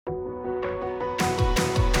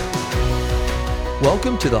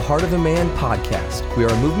Welcome to the Heart of a Man podcast. We are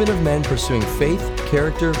a movement of men pursuing faith,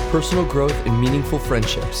 character, personal growth, and meaningful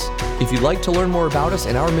friendships. If you'd like to learn more about us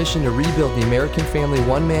and our mission to rebuild the American family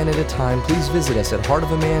one man at a time, please visit us at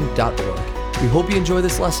heartofaman.org. We hope you enjoy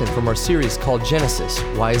this lesson from our series called Genesis,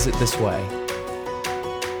 Why Is It This Way?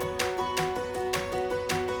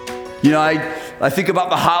 You know, I think about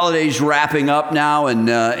the holidays wrapping up now, and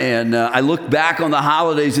I look back on the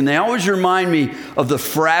holidays, and they always remind me of the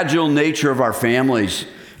fragile nature of our families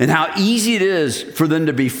and how easy it is for them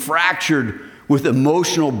to be fractured with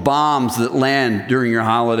emotional bombs that land during your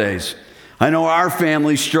holidays. I know our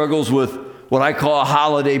family struggles with what I call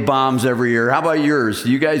holiday bombs every year. How about yours?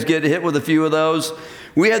 Do you guys get hit with a few of those?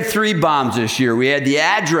 We had 3 bombs this year. We had the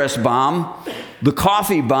address bomb, the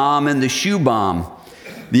coffee bomb, and the shoe bomb.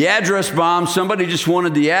 The address bomb, somebody just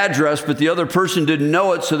wanted the address, but the other person didn't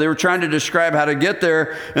know it, so they were trying to describe how to get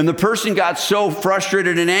there, and the person got so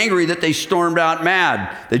frustrated and angry that they stormed out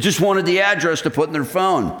mad. They just wanted the address to put in their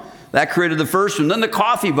phone. That created the first one. Then the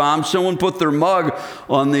coffee bomb, someone put their mug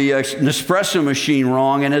on the Nespresso machine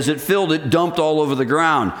wrong, and as it filled, it dumped all over the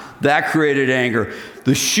ground. That created anger.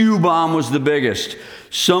 The shoe bomb was the biggest.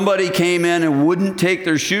 Somebody came in and wouldn't take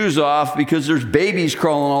their shoes off because there's babies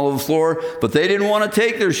crawling all over the floor, but they didn't want to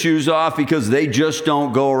take their shoes off because they just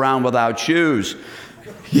don't go around without shoes.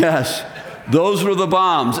 Yes, those were the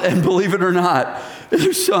bombs. And believe it or not,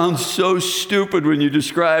 it sounds so stupid when you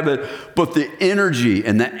describe it, but the energy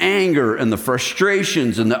and the anger and the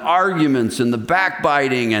frustrations and the arguments and the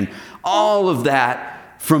backbiting and all of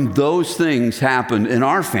that from those things happened in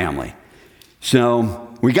our family.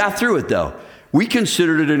 So we got through it though. We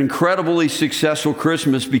considered it an incredibly successful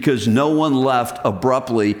Christmas because no one left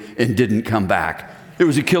abruptly and didn't come back. It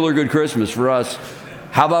was a killer good Christmas for us.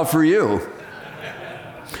 How about for you?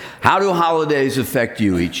 How do holidays affect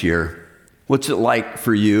you each year? What's it like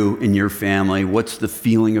for you and your family? What's the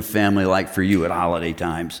feeling of family like for you at holiday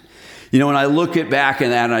times? You know, when I look back at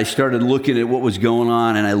that and I started looking at what was going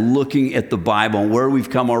on and I'm looking at the Bible and where we've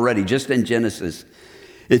come already, just in Genesis,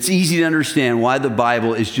 it's easy to understand why the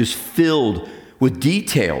Bible is just filled with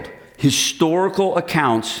detailed historical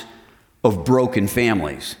accounts of broken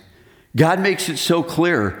families. God makes it so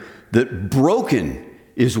clear that broken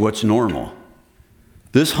is what's normal.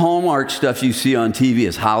 This Hallmark stuff you see on TV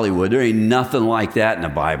is Hollywood. There ain't nothing like that in the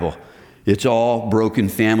Bible. It's all broken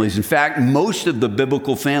families. In fact, most of the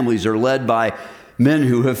biblical families are led by men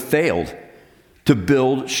who have failed to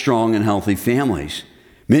build strong and healthy families.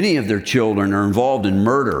 Many of their children are involved in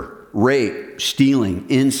murder, rape, stealing,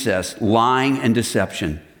 incest, lying, and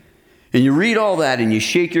deception. And you read all that and you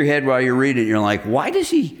shake your head while you're reading it. You're like, why does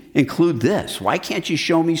he include this? Why can't you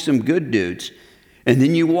show me some good dudes? And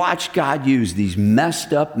then you watch God use these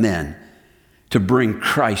messed up men to bring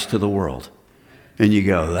Christ to the world. And you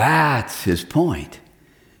go, that's his point.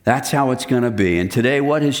 That's how it's going to be. And today,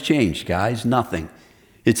 what has changed, guys? Nothing.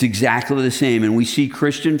 It's exactly the same. And we see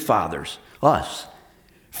Christian fathers, us,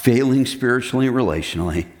 failing spiritually and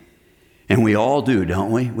relationally. And we all do,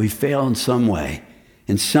 don't we? We fail in some way.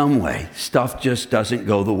 In some way, stuff just doesn't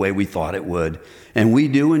go the way we thought it would. And we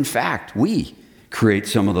do, in fact, we create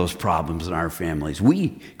some of those problems in our families.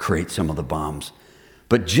 We create some of the bombs.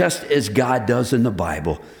 But just as God does in the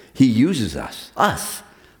Bible, he uses us,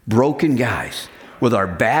 broken guys, with our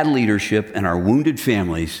bad leadership and our wounded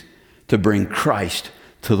families to bring Christ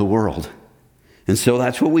to the world. And so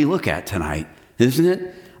that's what we look at tonight, isn't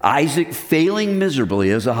it? Isaac failing miserably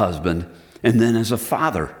as a husband and then as a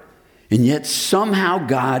father. And yet somehow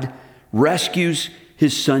God rescues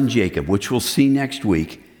his son Jacob, which we'll see next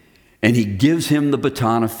week. And he gives him the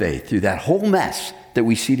baton of faith. Through that whole mess that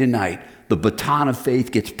we see tonight, the baton of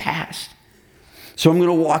faith gets passed. So I'm going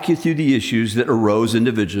to walk you through the issues that arose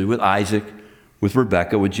individually with Isaac, with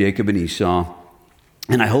Rebekah, with Jacob and Esau.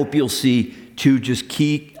 And I hope you'll see 2 just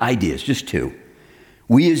key ideas, just 2.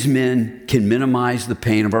 We as men can minimize the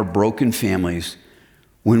pain of our broken families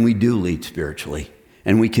when we do lead spiritually.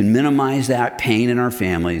 And we can minimize that pain in our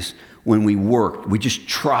families when we work. We just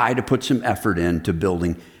try to put some effort into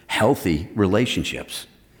building healthy relationships.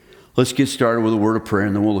 Let's get started with a word of prayer,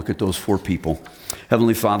 and then we'll look at those 4 people.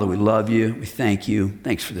 Heavenly Father, we love you. We thank you.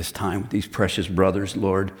 Thanks for this time with these precious brothers,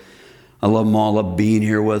 Lord. I love them all. I love being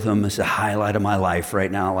here with them. It's a highlight of my life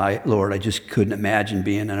right now. Lord, I just couldn't imagine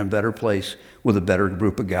being in a better place with a better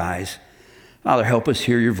group of guys. Father, help us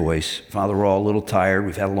hear your voice. Father, we're all a little tired.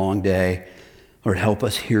 We've had a long day. Lord, help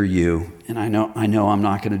us hear you. And I know I'm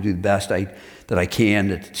not going to do the best that I can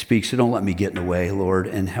to speak, so don't let me get in the way, Lord,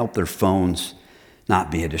 and help their phones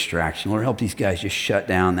not be a distraction. Lord, help these guys just shut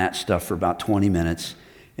down that stuff for about 20 minutes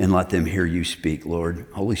and let them hear you speak, Lord.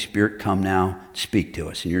 Holy Spirit, come now, speak to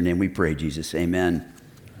us. In your name we pray, Jesus. Amen.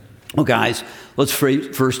 Well, guys, let's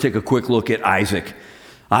first take a quick look at Isaac.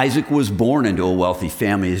 Isaac was born into a wealthy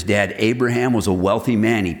family. His dad, Abraham, was a wealthy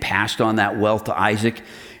man. He passed on that wealth to Isaac.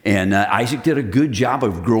 And Isaac did a good job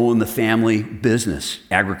of growing the family business,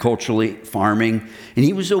 agriculturally, farming. And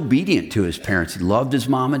he was obedient to his parents. He loved his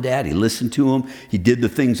mom and dad. He listened to them. He did the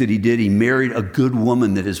things that he did. He married a good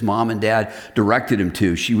woman that his mom and dad directed him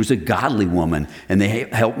to. She was a godly woman, and they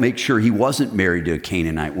helped make sure he wasn't married to a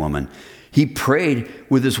Canaanite woman. He prayed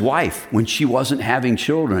with his wife when she wasn't having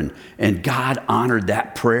children, and God honored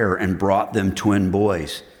that prayer and brought them twin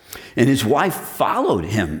boys. And his wife followed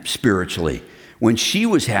him spiritually when she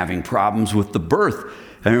was having problems with the birth.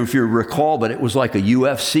 I don't know if you recall, but it was like a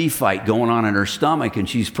UFC fight going on in her stomach, and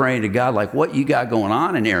she's praying to God like, what you got going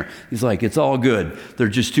on in here? He's like, it's all good. They're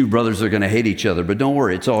just two brothers that are going to hate each other, but don't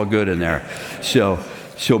worry, it's all good in there.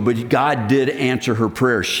 But God did answer her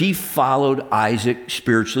prayer. She followed Isaac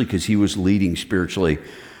spiritually because he was leading spiritually.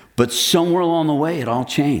 But somewhere along the way, it all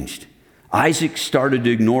changed. Isaac started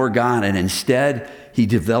to ignore God, and instead, he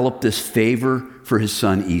developed this favor for his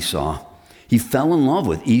son Esau. He fell in love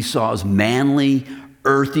with Esau's manly,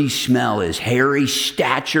 earthy smell, his hairy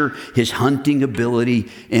stature, his hunting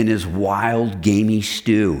ability, and his wild, gamey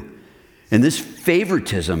stew. And this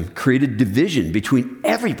favoritism created division between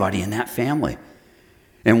everybody in that family.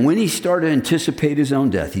 And when he started to anticipate his own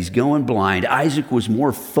death, he's going blind. Isaac was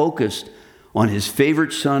more focused on his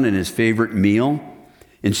favorite son and his favorite meal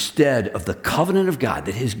instead of the covenant of God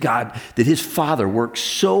that his father worked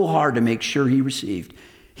so hard to make sure he received.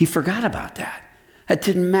 He forgot about that. That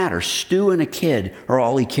didn't matter. Stew and a kid are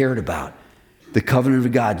all he cared about. The covenant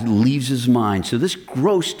of God leaves his mind. So this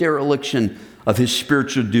gross dereliction of his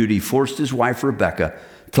spiritual duty forced his wife Rebekah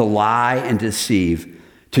to lie and deceive,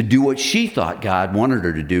 to do what she thought God wanted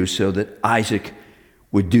her to do so that Isaac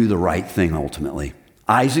would do the right thing ultimately.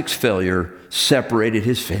 Isaac's failure separated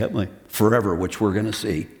his family forever, which we're going to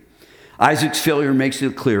see. Isaac's failure makes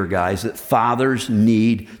it clear, guys, that fathers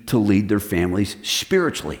need to lead their families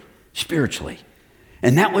spiritually.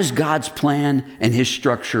 And that was God's plan and his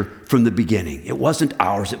structure from the beginning. It wasn't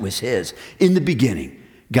ours, it was his. In the beginning,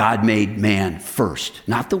 God made man first,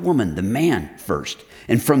 not the woman, the man first.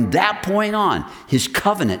 And from that point on, his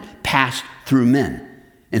covenant passed through men,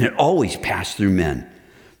 and it always passed through men.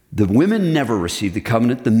 The women never received the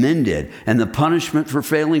covenant, the men did, and the punishment for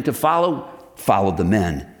failing to follow followed the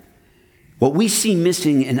men. What we see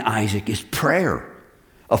missing in Isaac is prayer,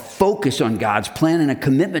 a focus on God's plan and a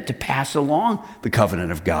commitment to pass along the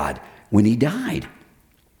covenant of God when he died.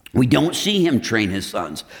 We don't see him train his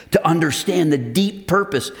sons to understand the deep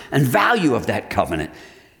purpose and value of that covenant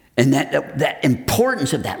and that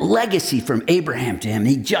importance of that legacy from Abraham to him.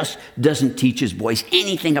 He just doesn't teach his boys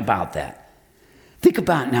anything about that. Think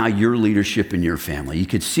about now your leadership in your family. You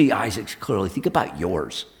could see Isaac's clearly. Think about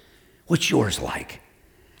yours. What's yours like?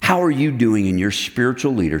 How are you doing in your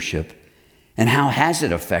spiritual leadership? And how has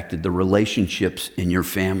it affected the relationships in your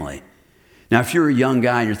family? Now, if you're a young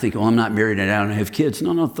guy and you're thinking, well, I'm not married and I don't have kids.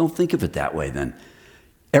 No, don't think of it that way then.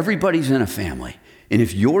 Everybody's in a family. And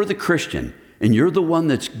if you're the Christian and you're the one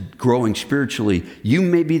that's growing spiritually, you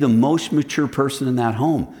may be the most mature person in that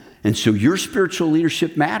home. And so your spiritual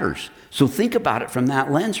leadership matters. So think about it from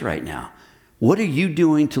that lens right now. What are you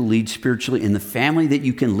doing to lead spiritually in the family that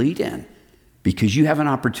you can lead in? Because you have an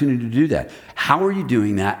opportunity to do that. How are you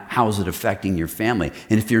doing that? How is it affecting your family?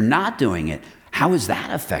 And if you're not doing it, how is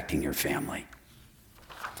that affecting your family?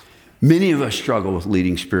 Many of us struggle with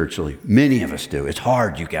leading spiritually. Many of us do. It's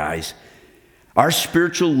hard, you guys. Our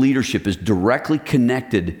spiritual leadership is directly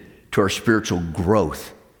connected to our spiritual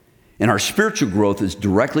growth. And our spiritual growth is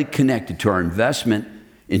directly connected to our investment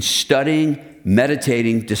in studying,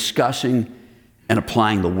 meditating, discussing, and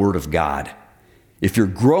applying the Word of God. If you're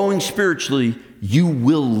growing spiritually, you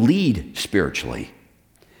will lead spiritually.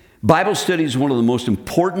 Bible study is one of the most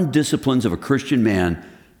important disciplines of a Christian man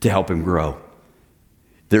to help him grow.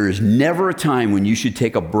 There is never a time when you should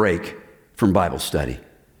take a break from Bible study.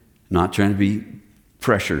 Not trying to be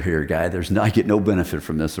pressured here, guy. I get no benefit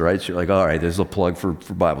from this, all right? So you're like, all right, there's a plug for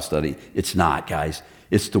Bible study. It's not, guys.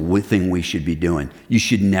 It's the thing we should be doing. You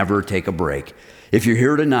should never take a break. If you're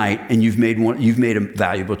here tonight and you've made a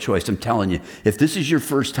valuable choice, I'm telling you, if this is your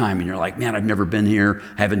first time and you're like, man, I've never been here,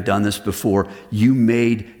 I haven't done this before, you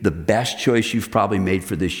made the best choice you've probably made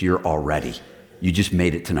for this year already. You just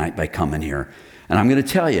made it tonight by coming here. And I'm going to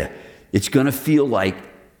tell you, it's going to feel like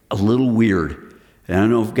a little weird And I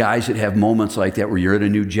know of guys that have moments like that where you're at a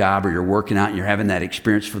new job or you're working out and you're having that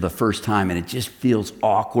experience for the first time and it just feels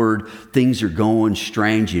awkward. Things are going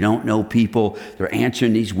strange. You don't know people. They're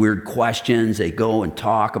answering these weird questions. They go and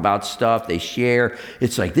talk about stuff. They share.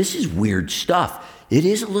 It's like, this is weird stuff. It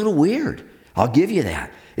is a little weird. I'll give you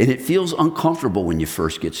that. And it feels uncomfortable when you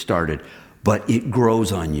first get started. But it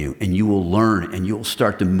grows on you, and you will learn, and you'll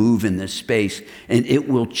start to move in this space, and it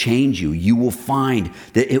will change you. You will find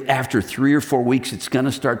that after 3 or 4 weeks, it's going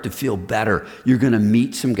to start to feel better. You're going to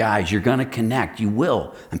meet some guys. You're going to connect. You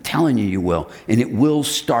will. I'm telling you, you will. And it will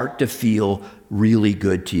start to feel really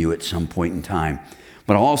good to you at some point in time.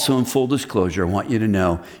 But also, in full disclosure, I want you to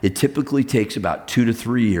know it typically takes about 2 to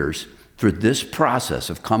 3 years for this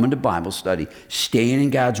process of coming to Bible study, staying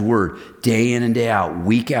in God's Word, day in and day out,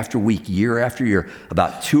 week after week, year after year,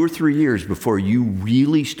 about 2 or 3 years before you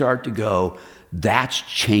really start to go, that's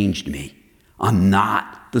changed me. I'm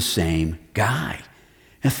not the same guy.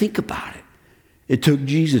 Now think about it. It took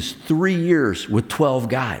Jesus 3 years with 12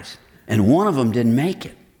 guys, and one of them didn't make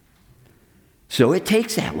it. So it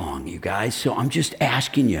takes that long, you guys. So I'm just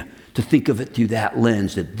asking you to think of it through that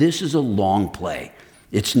lens, that this is a long play.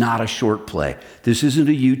 It's not a short play. This isn't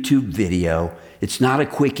a YouTube video. It's not a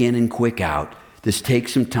quick in and quick out. This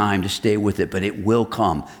takes some time to stay with it, but it will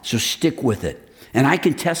come. So stick with it. And I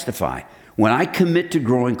can testify, when I commit to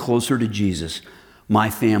growing closer to Jesus, my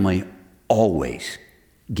family always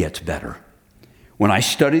gets better. When I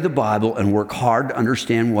study the Bible and work hard to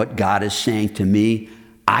understand what God is saying to me,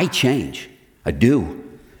 I change. I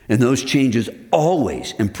do. And those changes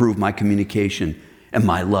always improve my communication and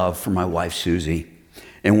my love for my wife, Susie.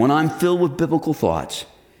 And when I'm filled with biblical thoughts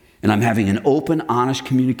and I'm having an open, honest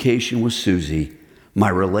communication with Susie, my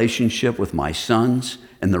relationship with my sons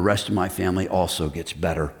and the rest of my family also gets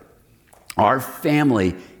better. Our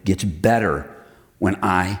family gets better when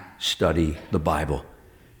I study the Bible.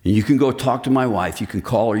 And you can go talk to my wife, you can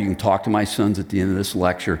call her, you can talk to my sons at the end of this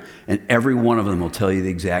lecture, and every one of them will tell you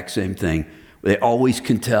the exact same thing. They always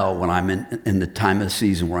can tell when I'm in the time of the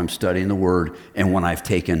season where I'm studying the Word and when I've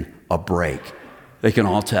taken a break. They can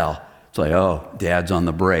all tell. It's like, oh, Dad's on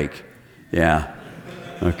the break. Yeah.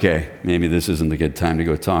 Okay, maybe this isn't a good time to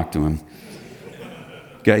go talk to him.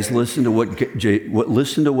 Guys, listen to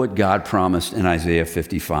what God promised in Isaiah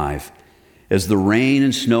 55. As the rain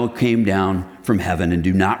and snow came down from heaven and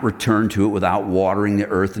do not return to it without watering the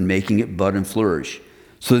earth and making it bud and flourish,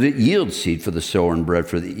 so that it yields seed for the sower and bread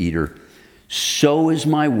for the eater, so is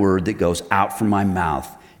my word that goes out from my mouth.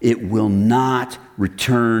 It will not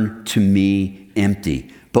return to me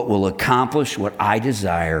empty, but will accomplish what I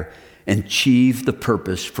desire and achieve the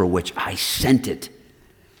purpose for which I sent it.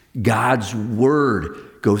 God's word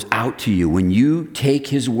goes out to you. When you take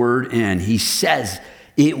his word in, he says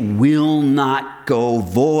it will not go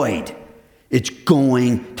void. It's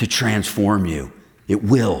going to transform you. It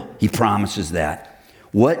will. He promises that.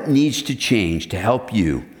 What needs to change to help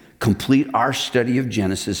you complete our study of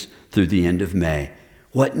Genesis through the end of May?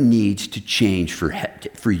 What needs to change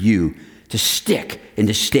for you to stick and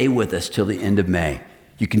to stay with us till the end of May?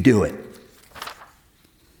 You can do it.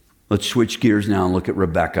 Let's switch gears now and look at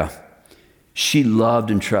Rebecca. She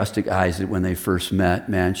loved and trusted Isaac when they first met.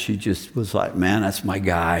 Man, she just was like, man, that's my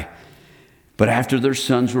guy. But after their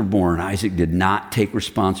sons were born, Isaac did not take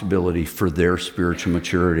responsibility for their spiritual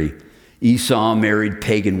maturity. Esau married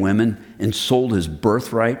pagan women and sold his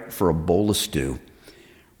birthright for a bowl of stew.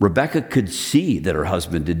 Rebecca could see that her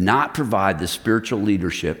husband did not provide the spiritual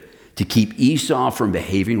leadership to keep Esau from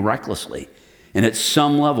behaving recklessly. And at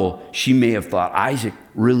some level, she may have thought Isaac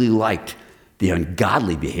really liked the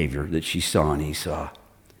ungodly behavior that she saw in Esau.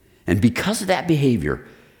 And because of that behavior,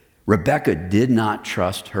 Rebecca did not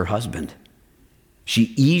trust her husband.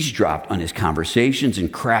 She eavesdropped on his conversations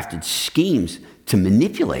and crafted schemes to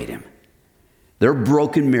manipulate him. Their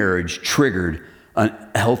broken marriage triggered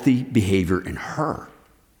unhealthy behavior in her.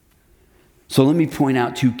 So let me point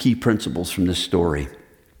out 2 key principles from this story.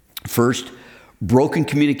 First, broken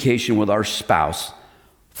communication with our spouse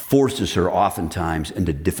forces her oftentimes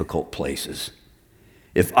into difficult places.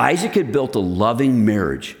 If Isaac had built a loving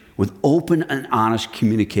marriage with open and honest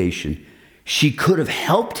communication, she could have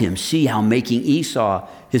helped him see how making Esau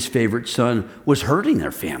his favorite son was hurting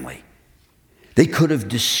their family. They could have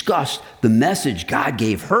discussed the message God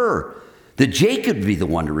gave her, that Jacob would be the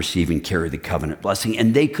one to receive and carry the covenant blessing,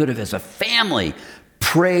 and they could have, as a family,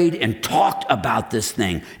 prayed and talked about this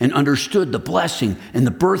thing and understood the blessing and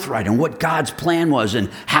the birthright and what God's plan was and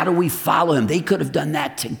how do we follow him. They could have done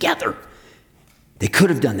that together.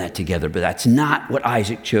 But that's not what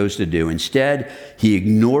Isaac chose to do. Instead, he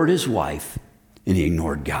ignored his wife and he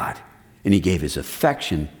ignored God, and he gave his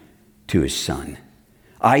affection to his son.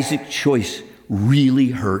 Isaac's choice really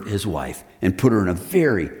hurt his wife and put her in a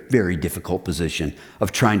very, very difficult position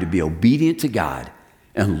of trying to be obedient to God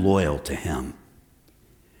and loyal to him.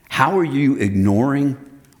 How are you ignoring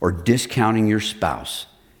or discounting your spouse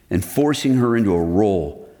and forcing her into a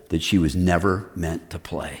role that she was never meant to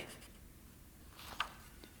play?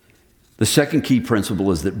 The second key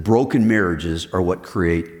principle is that broken marriages are what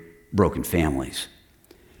create broken families.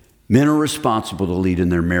 Men are responsible to lead in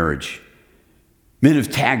their marriage. Men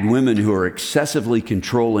have tagged women who are excessively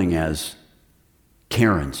controlling as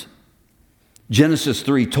Karens. Genesis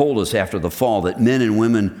 3 told us after the fall that men and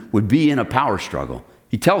women would be in a power struggle.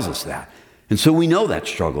 He tells us that. And so we know that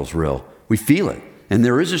struggle's real. We feel it. And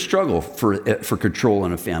there is a struggle for control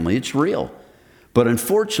in a family. It's real. But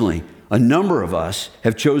unfortunately, a number of us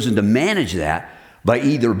have chosen to manage that by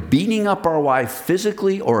either beating up our wife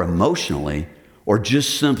physically or emotionally, or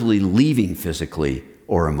just simply leaving physically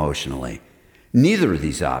or emotionally. Neither of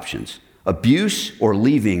these options, abuse or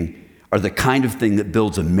leaving, are the kind of thing that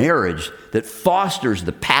builds a marriage that fosters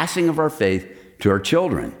the passing of our faith to our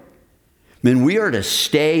children. Men, we are to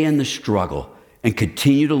stay in the struggle and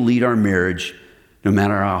continue to lead our marriage no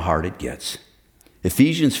matter how hard it gets.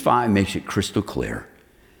 Ephesians 5 makes it crystal clear.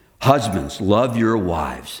 Husbands, love your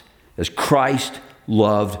wives as Christ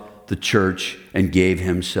loved the church and gave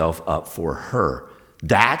himself up for her.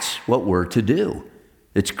 That's what we're to do.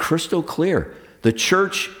 It's crystal clear. The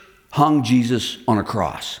church hung Jesus on a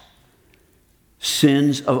cross.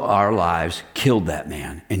 Sins of our lives killed that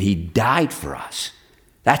man, and he died for us.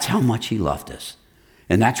 That's how much he loved us.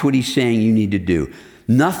 And that's what he's saying you need to do.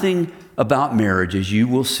 Nothing about marriage, as you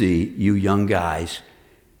will see, you young guys,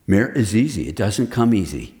 marriage is easy. It doesn't come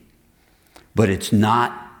easy. But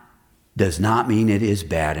does not mean it is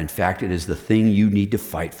bad. In fact, it is the thing you need to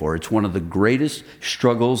fight for. It's one of the greatest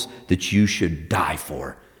struggles that you should die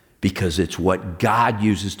for, because it's what God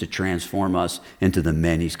uses to transform us into the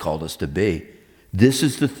men he's called us to be. This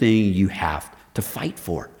is the thing you have to fight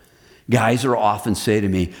for. Guys are often say to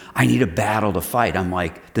me, I need a battle to fight. I'm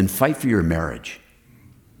like, then fight for your marriage.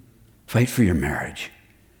 Fight for your marriage.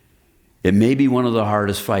 It may be one of the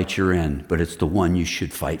hardest fights you're in, but it's the one you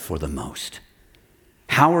should fight for the most.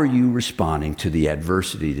 How are you responding to the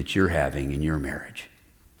adversity that you're having in your marriage?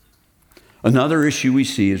 Another issue we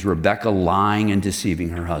see is Rebekah lying and deceiving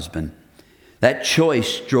her husband. That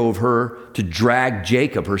choice drove her to drag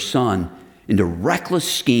Jacob, her son, into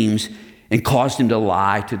reckless schemes and caused him to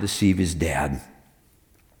lie to deceive his dad.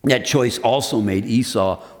 That choice also made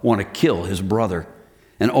Esau want to kill his brother.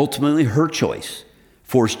 And ultimately, her choice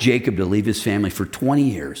forced Jacob to leave his family for 20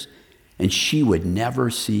 years, and she would never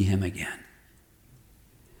see him again.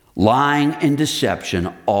 Lying and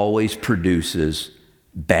deception always produces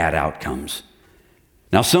bad outcomes.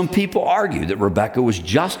 Now, some people argue that Rebekah was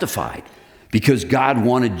justified because God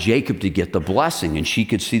wanted Jacob to get the blessing, and she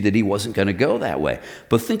could see that he wasn't going to go that way.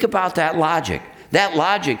 But think about that logic. That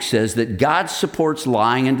logic says that God supports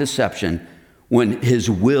lying and deception when his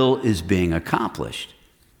will is being accomplished.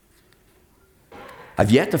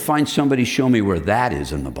 I've yet to find somebody show me where that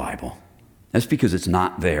is in the Bible. That's because it's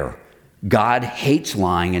not there. God hates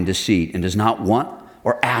lying and deceit and does not want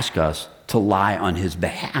or ask us to lie on his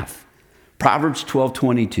behalf. Proverbs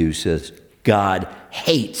 12:22 says, God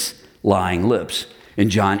hates lying lips. And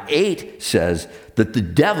John 8 says that the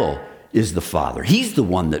devil is the father. He's the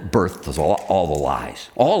one that birthed all the lies,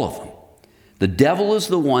 all of them. The devil is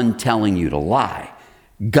the one telling you to lie.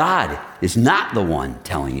 God is not the one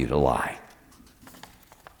telling you to lie.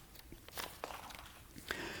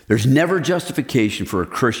 There's never justification for a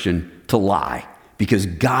Christian to lie because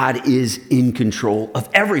God is in control of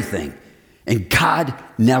everything, and God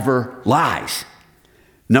never lies.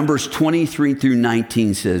 Numbers 23 through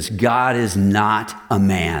 19 says, God is not a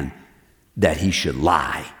man that he should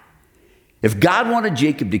lie. If God wanted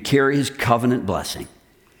Jacob to carry his covenant blessing,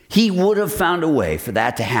 he would have found a way for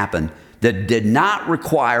that to happen that did not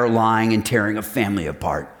require lying and tearing a family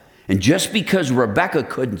apart. And just because Rebekah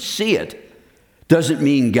couldn't see it doesn't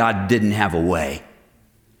mean God didn't have a way.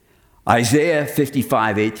 Isaiah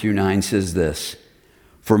 55, 8 through 9 says this,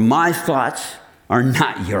 for my thoughts are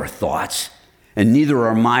not your thoughts, and neither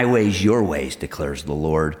are my ways your ways, declares the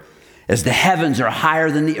Lord. As the heavens are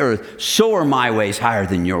higher than the earth, so are my ways higher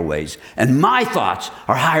than your ways, and my thoughts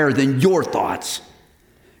are higher than your thoughts.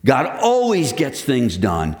 God always gets things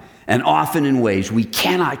done, and often in ways we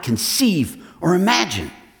cannot conceive or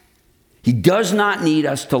imagine. He does not need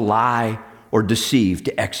us to lie or deceive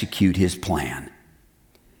to execute his plan.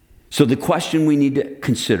 So the question we need to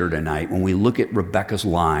consider tonight when we look at Rebekah's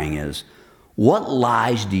lying is, what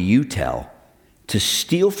lies do you tell to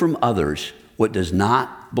steal from others what does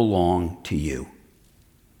not belong to you?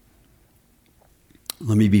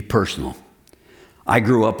 Let me be personal. I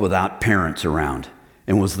grew up without parents around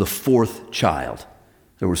and was the fourth child.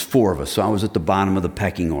 There was 4 of us, so I was at the bottom of the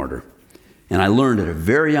pecking order. And I learned at a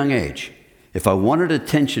very young age, if I wanted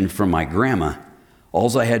attention from my grandma,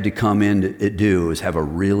 all I had to come in to do was have a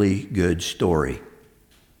really good story.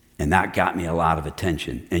 And that got me a lot of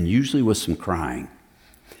attention, and usually with some crying.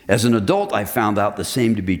 As an adult, I found out the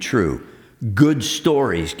same to be true. Good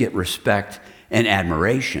stories get respect and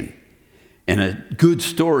admiration. And a good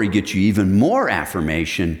story gets you even more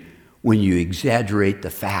affirmation when you exaggerate the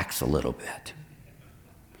facts a little bit.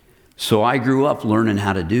 So I grew up learning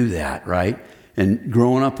how to do that, right? And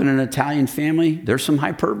growing up in an Italian family, there's some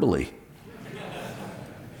hyperbole.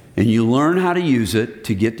 And you learn how to use it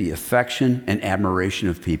to get the affection and admiration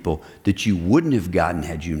of people that you wouldn't have gotten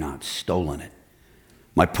had you not stolen it.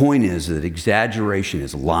 My point is that exaggeration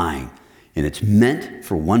is lying, and it's meant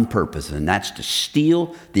for one purpose, and that's to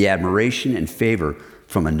steal the admiration and favor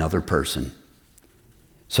from another person.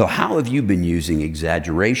 So how have you been using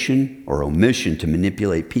exaggeration or omission to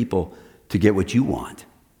manipulate people to get what you want?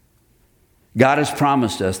 God has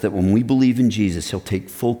promised us that when we believe in Jesus, he'll take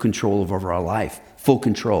full control over our life, full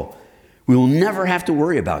control. We will never have to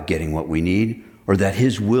worry about getting what we need or that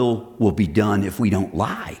his will be done if we don't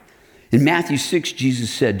lie. In Matthew 6, Jesus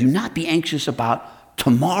said, "Do not be anxious about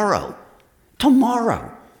tomorrow.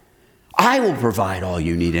 Tomorrow. I will provide all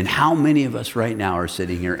you need." And how many of us right now are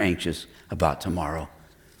sitting here anxious about tomorrow?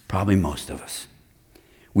 Probably most of us.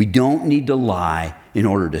 We don't need to lie in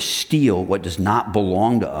order to steal what does not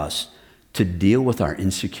belong to us to deal with our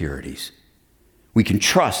insecurities. We can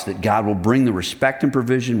trust that God will bring the respect and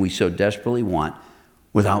provision we so desperately want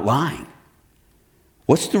without lying.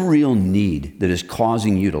 What's the real need that is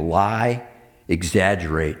causing you to lie,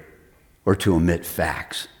 exaggerate, or to omit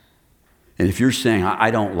facts? And if you're saying, I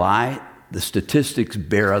don't lie, the statistics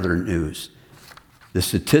bear other news. The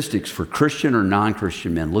statistics for Christian or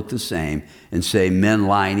non-Christian men look the same and say men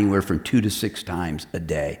lie anywhere from 2 to 6 times a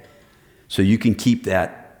day. So you can keep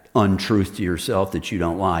that untruth to yourself that you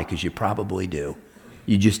don't lie, because you probably do.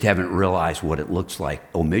 You just haven't realized what it looks like.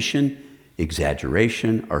 Omission,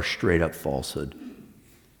 exaggeration, or straight up falsehood.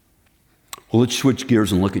 Well, let's switch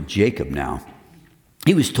gears and look at Jacob now.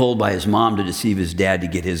 He was told by his mom to deceive his dad to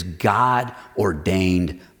get his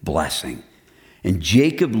God-ordained blessing. And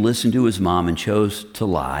Jacob listened to his mom and chose to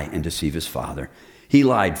lie and deceive his father. He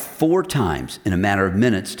lied 4 times in a matter of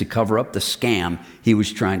minutes to cover up the scam he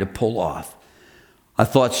was trying to pull off. I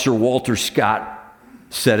thought Sir Walter Scott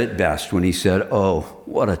said it best when he said, "Oh,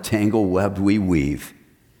 what a tangle web we weave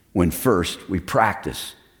when first we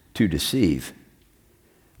practice to deceive."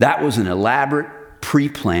 That was an elaborate,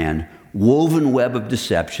 pre-planned, woven web of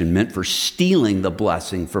deception meant for stealing the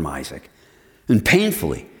blessing from Isaac. And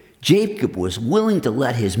painfully, Jacob was willing to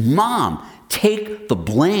let his mom take the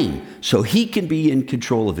blame so he can be in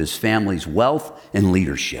control of his family's wealth and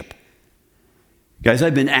leadership. Guys,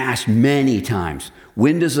 I've been asked many times,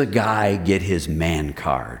 when does a guy get his man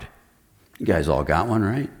card? You guys all got one,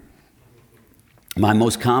 right? My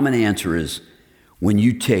most common answer is when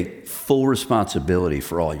you take full responsibility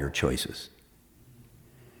for all your choices.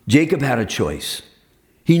 Jacob had a choice.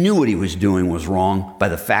 He knew what he was doing was wrong by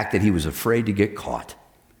the fact that he was afraid to get caught.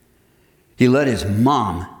 He let his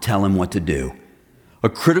mom tell him what to do. A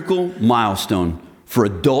critical milestone for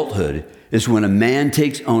adulthood is when a man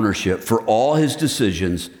takes ownership for all his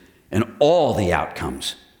decisions and all the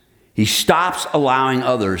outcomes. He stops allowing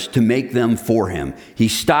others to make them for him. He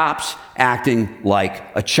stops acting like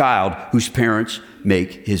a child whose parents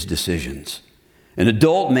make his decisions. An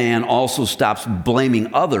adult man also stops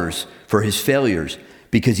blaming others for his failures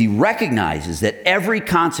because he recognizes that every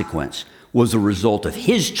consequence was a result of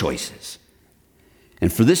his choices.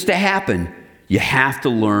 And for this to happen, you have to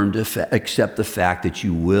learn to accept the fact that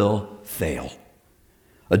you will fail.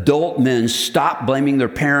 Adult men stop blaming their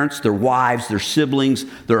parents, their wives, their siblings,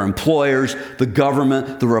 their employers, the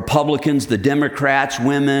government, the Republicans, the Democrats,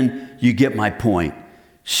 women. You get my point.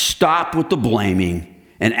 Stop with the blaming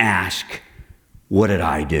and ask, what did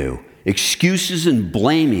I do? Excuses and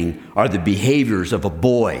blaming are the behaviors of a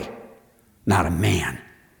boy, not a man.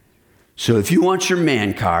 So if you want your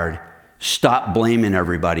man card, stop blaming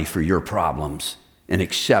everybody for your problems and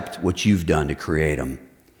accept what you've done to create them.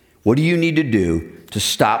 What do you need to do to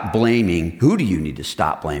stop blaming? Who do you need to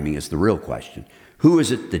stop blaming is the real question. Who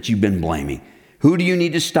is it that you've been blaming? Who do you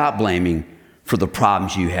need to stop blaming for the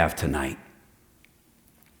problems you have tonight?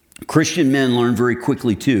 Christian men learn very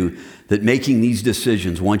quickly, too, that making these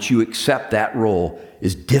decisions, once you accept that role,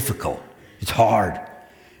 is difficult. It's hard.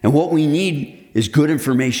 And what we need is good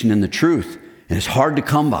information and the truth, and it's hard to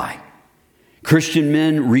come by. Christian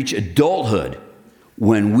men reach adulthood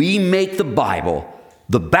when we make the Bible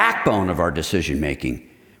the backbone of our decision making,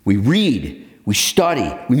 we read, we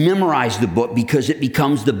study, we memorize the book because it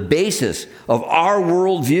becomes the basis of our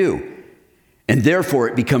worldview. And therefore,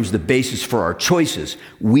 it becomes the basis for our choices.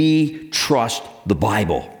 We trust the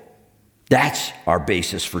Bible. That's our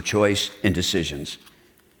basis for choice and decisions.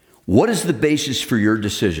 What is the basis for your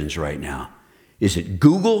decisions right now? Is it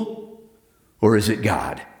Google or is it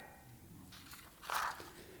God?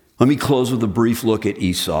 Let me close with a brief look at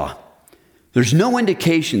Esau. There's no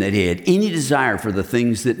indication that he had any desire for the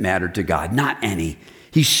things that mattered to God, not any.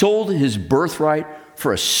 He sold his birthright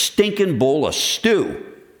for a stinking bowl of stew.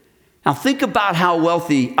 Now think about how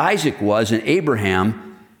wealthy Isaac was and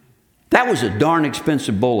Abraham. That was a darn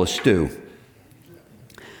expensive bowl of stew.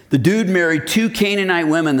 The dude married 2 Canaanite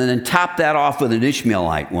women and then topped that off with an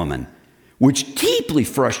Ishmaelite woman, which deeply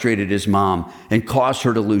frustrated his mom and caused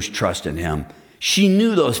her to lose trust in him. She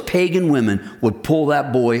knew those pagan women would pull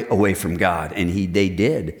that boy away from God, and they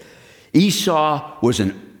did. Esau was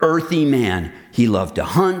an earthy man. He loved to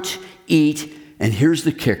hunt, eat, and here's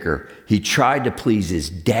the kicker. He tried to please his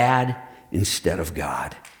dad instead of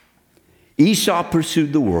God. Esau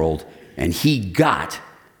pursued the world, and he got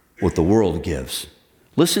what the world gives.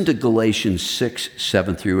 Listen to Galatians 6,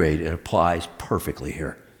 7 through 8. It applies perfectly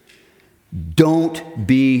here. Don't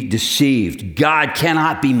be deceived. God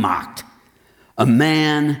cannot be mocked. A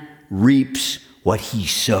man reaps what he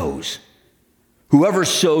sows. Whoever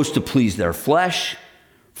sows to please their flesh,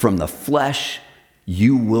 from the flesh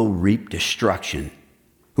you will reap destruction.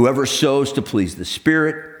 Whoever sows to please the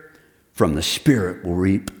Spirit, from the Spirit will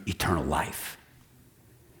reap eternal life.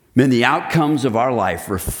 Men, the outcomes of our life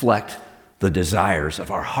reflect the desires of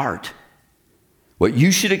our heart. What you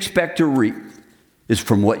should expect to reap is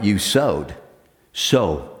from what you sowed.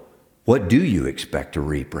 So, what do you expect to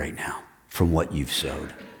reap right now from what you've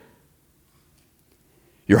sowed?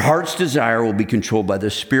 Your heart's desire will be controlled by the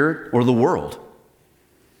Spirit or the world.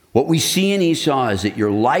 What we see in Esau is that your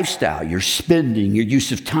lifestyle, your spending, your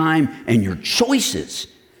use of time, and your choices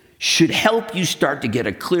should help you start to get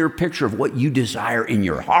a clear picture of what you desire in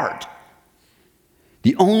your heart.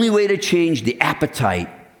 The only way to change the appetite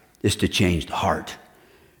is to change the heart.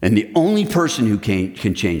 And the only person who can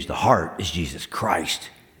change the heart is Jesus Christ.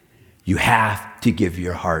 You have to give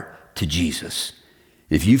your heart to Jesus.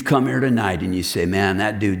 If you've come here tonight and you say, man,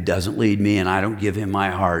 that dude doesn't lead me and I don't give him my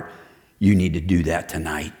heart, you need to do that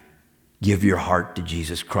tonight. Give your heart to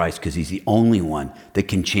Jesus Christ because he's the only one that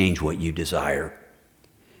can change what you desire.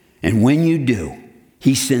 And when you do,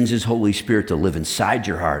 he sends his Holy Spirit to live inside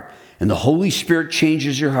your heart. And the Holy Spirit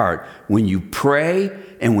changes your heart when you pray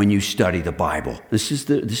and when you study the Bible. This is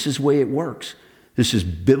the way it works. This is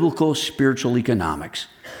biblical spiritual economics.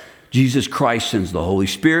 Jesus Christ sends the Holy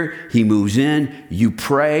Spirit. He moves in, you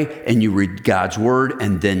pray, and you read God's word,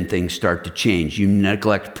 and then things start to change. You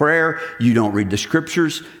neglect prayer, you don't read the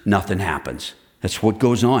scriptures, nothing happens. That's what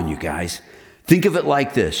goes on, you guys. Think of it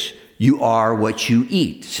like this. You are what you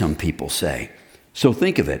eat, some people say. So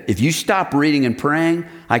think of it. If you stop reading and praying,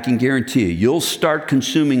 I can guarantee you'll start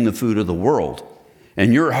consuming the food of the world,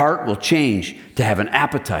 and your heart will change to have an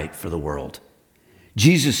appetite for the world.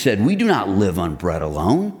 Jesus said, we do not live on bread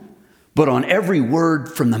alone, but on every word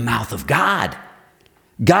from the mouth of God.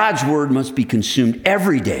 God's word must be consumed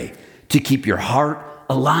every day to keep your heart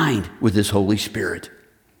aligned with his Holy Spirit.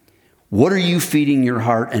 What are you feeding your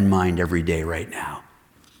heart and mind every day right now?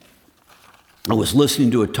 I was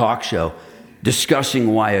listening to a talk show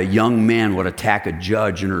discussing why a young man would attack a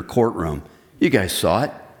judge in her courtroom. You guys saw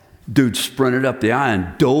it. Dude sprinted up the aisle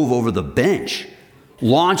and dove over the bench,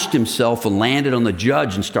 launched himself and landed on the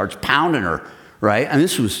judge and starts pounding her, right? And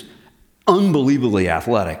this was unbelievably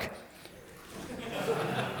athletic.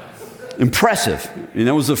 Impressive. And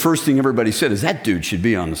that was the first thing everybody said is that dude should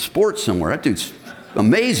be on the sports somewhere. That dude's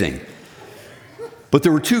amazing. But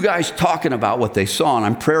there were 2 guys talking about what they saw, and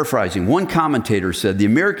I'm paraphrasing. One commentator said, the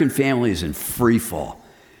American family is in free fall.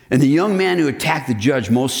 And the young man who attacked the judge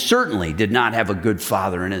most certainly did not have a good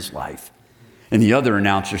father in his life. And the other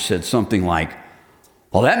announcer said something like,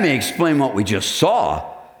 well, that may explain what we just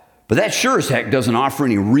saw, but that sure as heck doesn't offer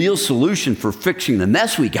any real solution for fixing the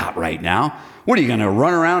mess we got right now. What are you going to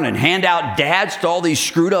run around and hand out dads to all these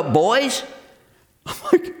screwed up boys? I'm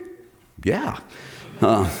like, yeah.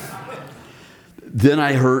 Then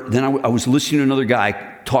I was listening to another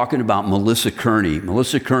guy talking about Melissa Kearney.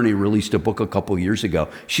 Melissa Kearney released a book a couple years ago.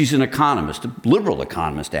 She's an economist, a liberal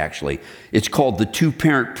economist actually. It's called The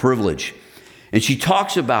Two-Parent Privilege. And she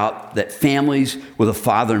talks about that families with a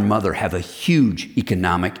father and mother have a huge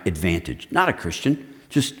economic advantage. Not a Christian,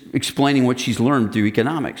 just explaining what she's learned through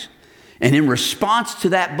economics. And in response to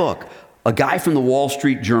that book, a guy from the Wall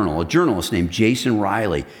Street Journal, a journalist named Jason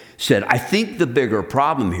Riley, said, I think the bigger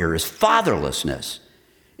problem here is fatherlessness.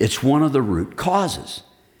 It's one of the root causes.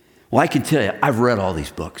 Well, I can tell you, I've read all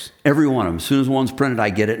these books, every one of them. As soon as one's printed, I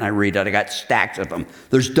get it and I read it. I got stacks of them.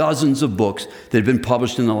 There's dozens of books that have been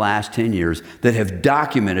published in the last 10 years that have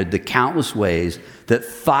documented the countless ways that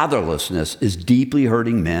fatherlessness is deeply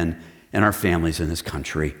hurting men and our families in this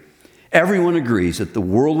country. Everyone agrees that the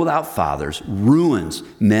world without fathers ruins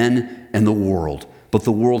men and the world, but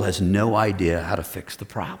the world has no idea how to fix the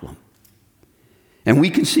problem. And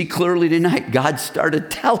we can see clearly tonight, God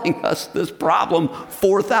started telling us this problem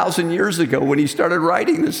 4,000 years ago when he started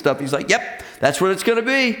writing this stuff. He's like, yep, that's what it's going to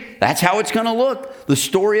be. That's how it's going to look. The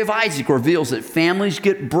story of Isaac reveals that families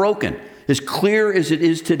get broken, as clear as it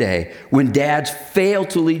is today, when dads fail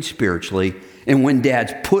to lead spiritually and when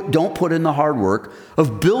dads don't put in the hard work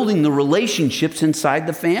of building the relationships inside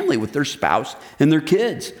the family with their spouse and their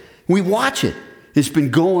kids. We watch it. It's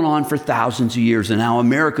been going on for thousands of years, and now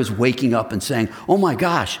America's waking up and saying, oh my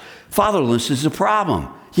gosh, fatherlessness is a problem.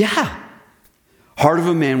 Yeah. Heart of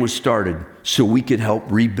a Man was started so we could help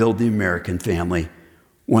rebuild the American family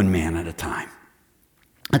one man at a time.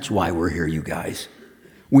 That's why we're here, you guys.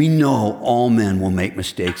 We know all men will make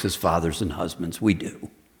mistakes as fathers and husbands. We do.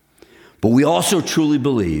 But we also truly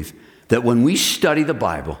believe that when we study the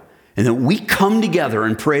Bible and that we come together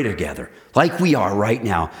and pray together, like we are right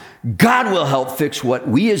now, God will help fix what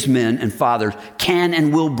we as men and fathers can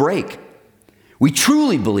and will break. We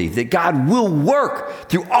truly believe that God will work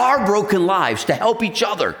through our broken lives to help each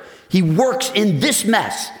other. He works in this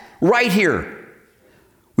mess right here.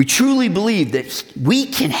 We truly believe that we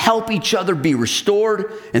can help each other be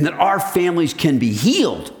restored and that our families can be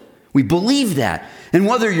healed. We believe that. And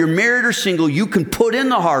whether you're married or single, you can put in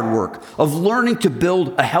the hard work of learning to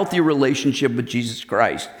build a healthy relationship with Jesus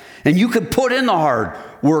Christ. And you can put in the hard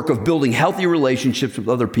work of building healthy relationships with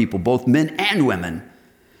other people, both men and women.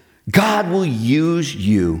 God will use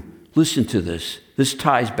you. Listen to this. This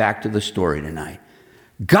ties back to the story tonight.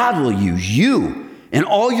 God will use you and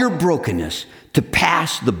all your brokenness to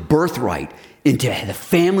pass the birthright into the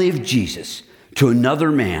family of Jesus to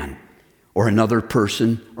another man or another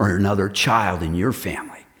person or another child in your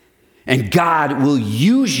family. And God will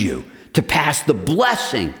use you to pass the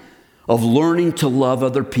blessing of learning to love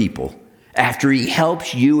other people after he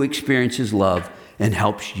helps you experience his love and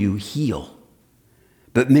helps you heal.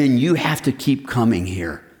 But men, you have to keep coming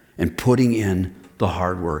here and putting in the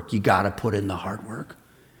hard work. You got to put in the hard work.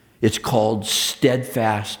 It's called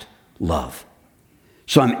steadfast love.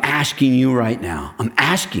 So I'm asking you right now, I'm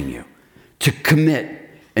asking you to commit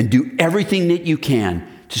and do everything that you can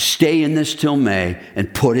to stay in this till May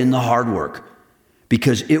and put in the hard work,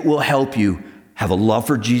 because it will help you have a love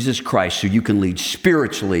for Jesus Christ so you can lead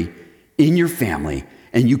spiritually in your family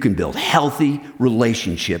and you can build healthy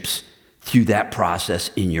relationships through that process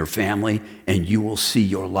in your family, and you will see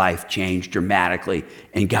your life change dramatically.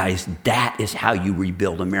 And guys, that is how you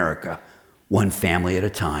rebuild America, one family at a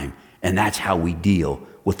time. And that's how we deal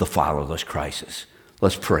with the fatherless crisis.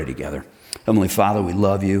 Let's pray together. Heavenly Father, we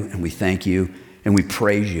love you and we thank you and we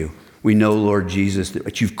praise you. We know, Lord Jesus, that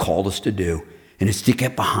what you've called us to do, and it's to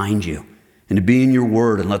get behind you and to be in your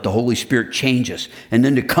word and let the Holy Spirit change us, and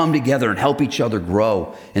then to come together and help each other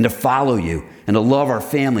grow and to follow you and to love our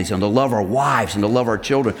families and to love our wives and to love our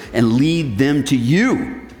children and lead them to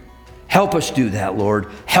you. Help us do that,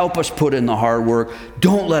 Lord. Help us put in the hard work.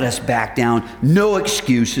 Don't let us back down. No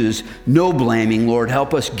excuses, no blaming, Lord.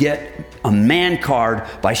 Help us get a man card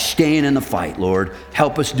by staying in the fight, Lord.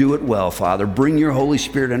 Help us do it well, Father. Bring your Holy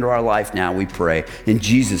Spirit into our life now, we pray. In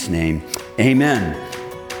Jesus' name, amen.